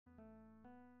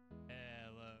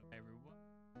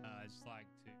just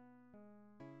like to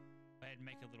go ahead and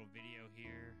make a little video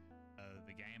here of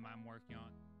the game I'm working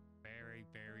on. Very,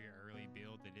 very early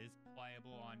build that is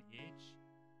playable on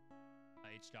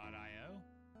itch.io.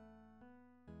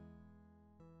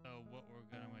 So what we're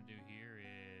going to do here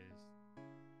is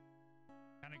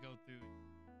kind of go through,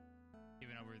 give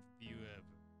an overview of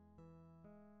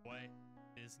what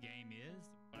this game is,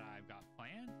 what I've got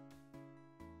planned,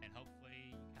 and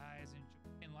hopefully you guys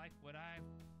enjoy and like what I've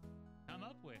come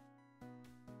up with.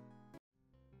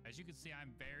 As you can see,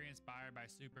 I'm very inspired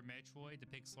by Super Metroid. The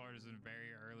pixel art is in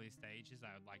very early stages.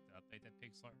 I would like to update that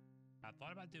pixel art. I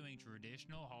thought about doing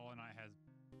traditional. Hollow Knight has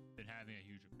been having a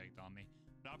huge effect on me,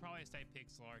 but I'll probably stay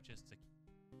pixel art just to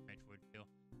keep Metroid feel.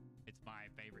 It's my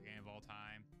favorite game of all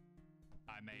time.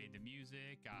 I made the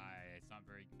music. It's not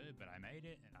very good, but I made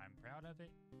it and I'm proud of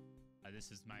it.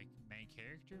 This is my main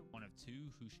character, one of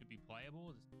two who should be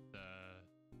playable.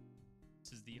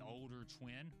 This is the older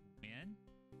twin, Win,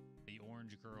 the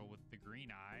orange girl with the green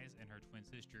eyes, and her twin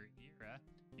sister, Ira,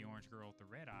 the orange girl with the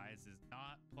red eyes, is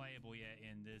not playable yet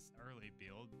in this early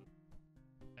build.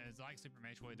 It's like Super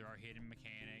Metroid, there are hidden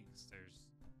mechanics. There's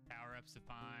power-ups to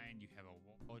find. You have a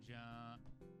wall jump.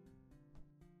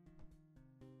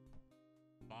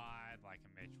 Slide like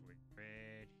a Metroid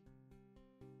Red.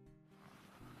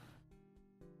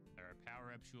 There are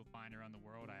power-ups you'll find around the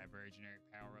world. I have very generic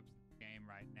power-ups in the game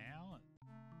right now.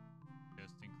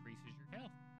 Just increases your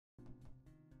health.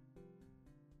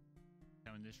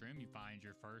 Come in this room, you find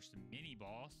your first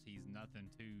mini-boss. He's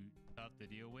nothing too tough to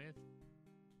deal with.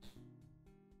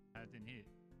 That didn't hit.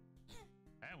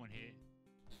 That one hit.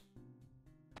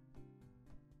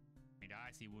 When you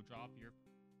die, he will drop your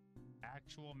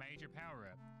actual major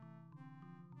power-up.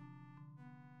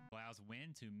 Allows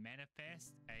Win to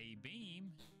manifest a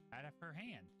beam out of her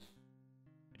hand.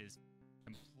 It is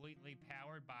completely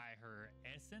powered by her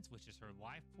essence, which is her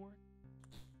life port.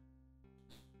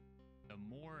 The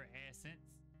more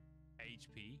essence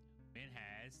HP Win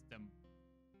has, the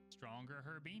stronger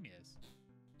her beam is.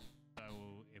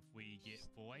 So if we get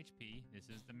full HP, this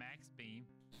is the max beam.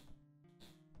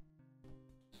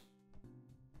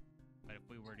 But if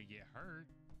we were to get hurt,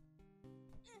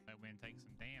 let Win take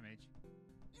some damage.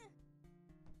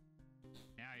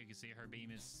 Now you can see her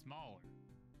beam is smaller.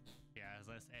 She has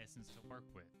less essence to work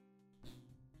with.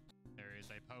 There is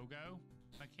a pogo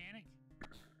mechanic.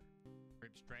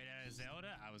 Ripped straight out of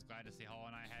Zelda. I was glad to see Hollow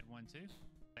Knight had one too.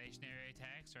 Stationary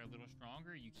attacks are a little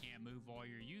stronger. You can't move while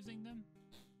you're using them.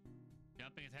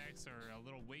 Jumping attacks are a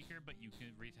little weaker, but you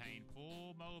can retain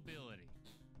full mobility.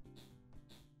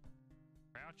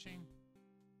 Crouching.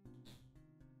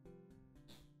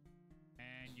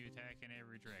 And you attack in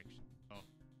every direction. Oh,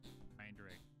 main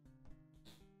direction.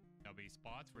 There'll be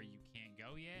spots where you can't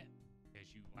go yet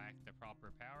because you lack the proper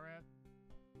power up.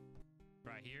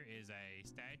 Right here is a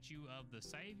statue of the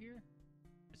Savior.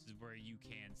 This is where you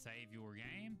can save your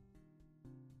game.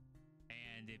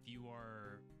 And if you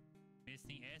are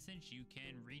missing essence, you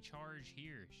can recharge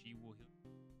here. She will heal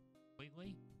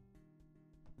completely.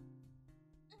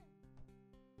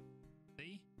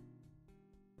 See?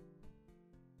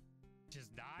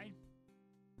 Just died,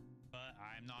 but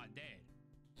I'm not dead.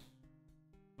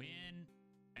 Win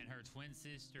and her twin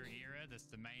sister Ira, that's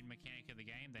the main mechanic of the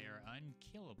game, they are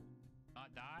unkillable.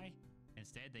 Not die.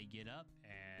 Instead, they get up,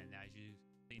 and as you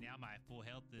see now, my full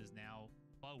health is now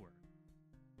lower.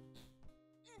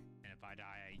 And if I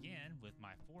die again with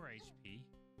my 4 HP,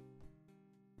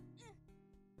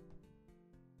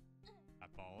 I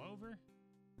fall over,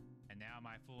 and now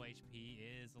my full HP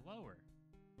is lower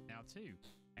now too.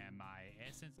 And my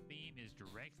essence beam is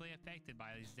directly affected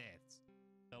by these deaths.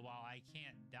 So while I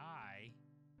can't die,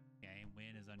 game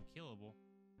Win is unkillable,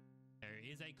 there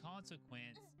is a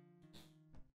consequence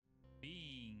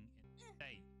being in the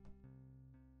state.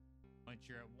 Once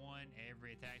you're at 1,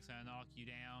 every attack's gonna knock you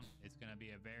down. It's gonna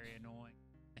be a very annoying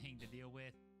thing to deal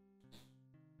with.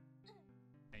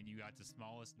 And you got the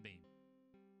smallest beam.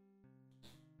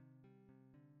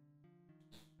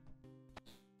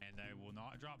 And they will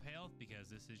not drop health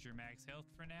because this is your max health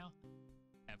for now.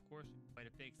 And of course, the way to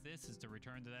fix this is to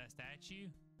return to that statue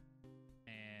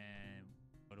and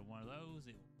go to one of those.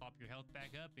 It will pop your health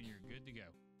back up and you're good to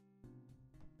go.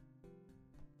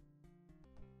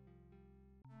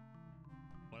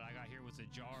 What I got here was a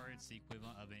jar. It's the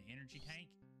equivalent of an energy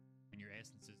tank. And your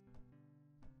essences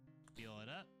fill it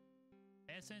up.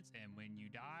 Essence, and when you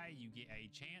die, you get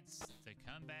a chance to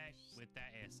come back with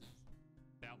that essence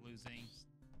without losing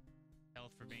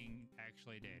health for being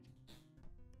actually dead.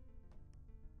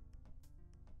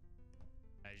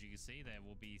 As you can see, there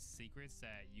will be secrets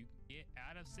that you can get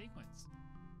out of sequence.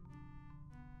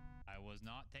 I will was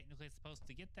not technically supposed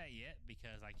to get that yet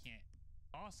because I can't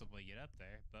possibly get up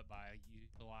there, but by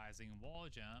utilizing wall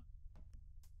jump,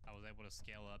 I was able to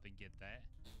scale up and get that.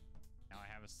 Now I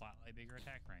have a slightly bigger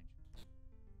attack range.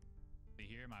 See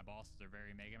here, my bosses are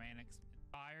very Mega Man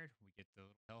inspired. We get the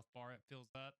little health bar, it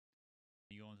fills up.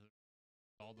 You go into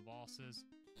all the bosses.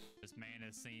 This man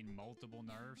has seen multiple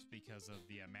nerfs because of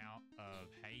the amount of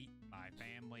hate my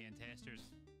family and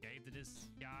testers gave to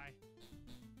this guy.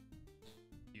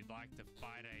 If you'd like to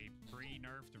fight a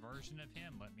pre-nerfed version of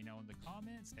him, let me know in the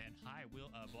comments and I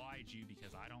will oblige you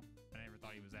because I never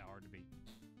thought he was that hard to beat.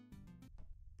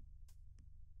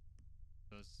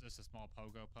 So it's just a small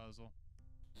pogo puzzle.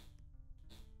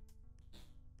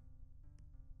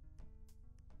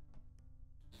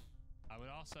 I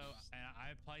would also, and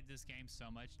I've played this game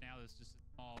so much now, there's just a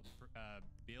small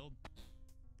build.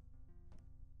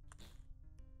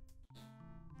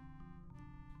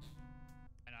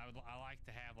 And I like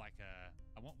to have like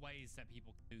I want ways that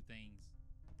people can do things.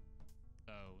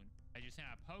 So as you're saying,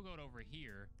 I pogoed over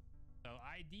here. So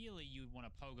ideally you'd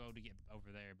want to pogo to get over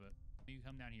there, but you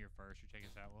come down here first, you check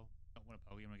us out. Well, you don't want to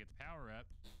pogo, you want to get the power up.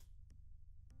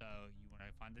 So you want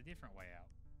to find a different way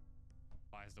out.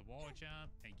 Applies the wall jump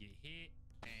and get hit,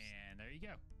 and there you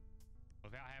go.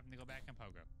 Without having to go back and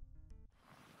pogo.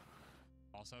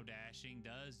 Also, dashing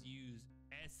does use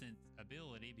essence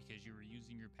ability because you were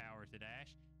using your power to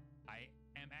dash. I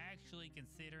am actually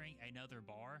considering another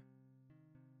bar,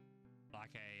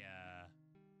 like a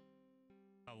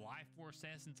life force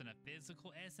essence and a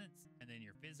physical essence, and then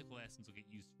your physical essence will get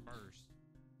used first.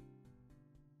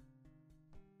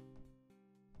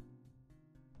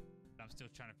 I'm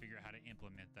still trying to figure out how to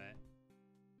implement that.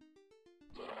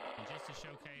 And just to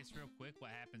showcase real quick what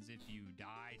happens if you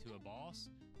die to a boss.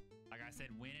 Like I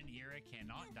said, Win and Era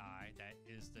cannot die. That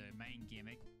is the main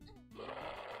gimmick.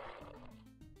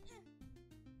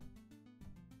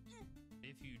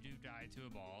 If you do die to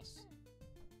a boss,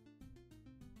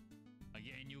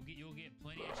 again, you'll get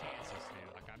plenty of chances to.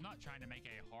 Like, I'm not trying to make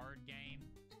a hard game.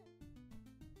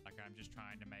 Like, I'm just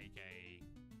trying to make a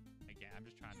game. I'm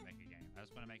just trying to make a game. I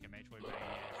just want to make a Metroidvania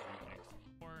where you can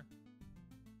explore.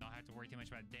 Don't have to worry too much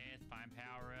about death, find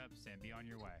power-ups, and be on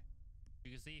your way.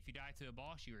 You can see if you die to a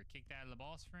boss, you were kicked out of the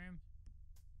boss room.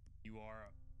 You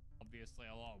are obviously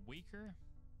a lot weaker.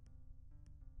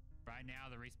 Right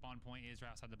now, the respawn point is right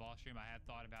outside the boss room. I have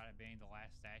thought about it being the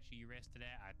last statue you rested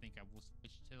at. I think I will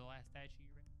switch to the last statue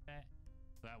you rested at.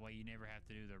 So that way you never have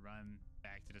to do the run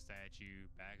back to the statue,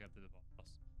 back up to the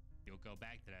boss. You'll go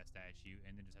back to that statue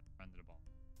and then just have to run to the boss.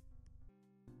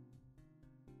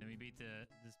 Then we beat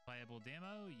this playable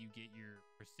demo. You get your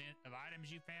percent of items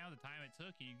you found, the time it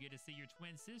took, and you get to see your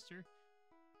twin sister,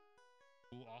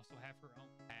 who will also have her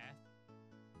own path,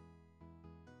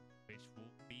 which will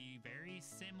be very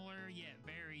similar yet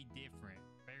very different.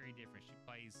 Very different. She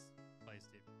plays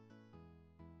different.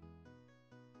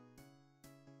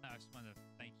 I just want to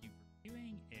thank you for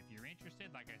viewing. If you're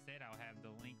interested, like I said, I'll have the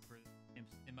link for the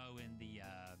demo in the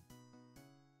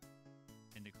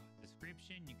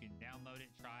description. You can download it,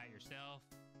 try it yourself.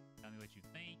 Tell me what you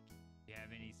think. If you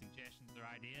have any suggestions or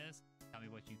ideas, tell me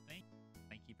what you think.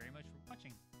 Thank you very much for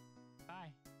watching.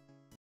 Bye.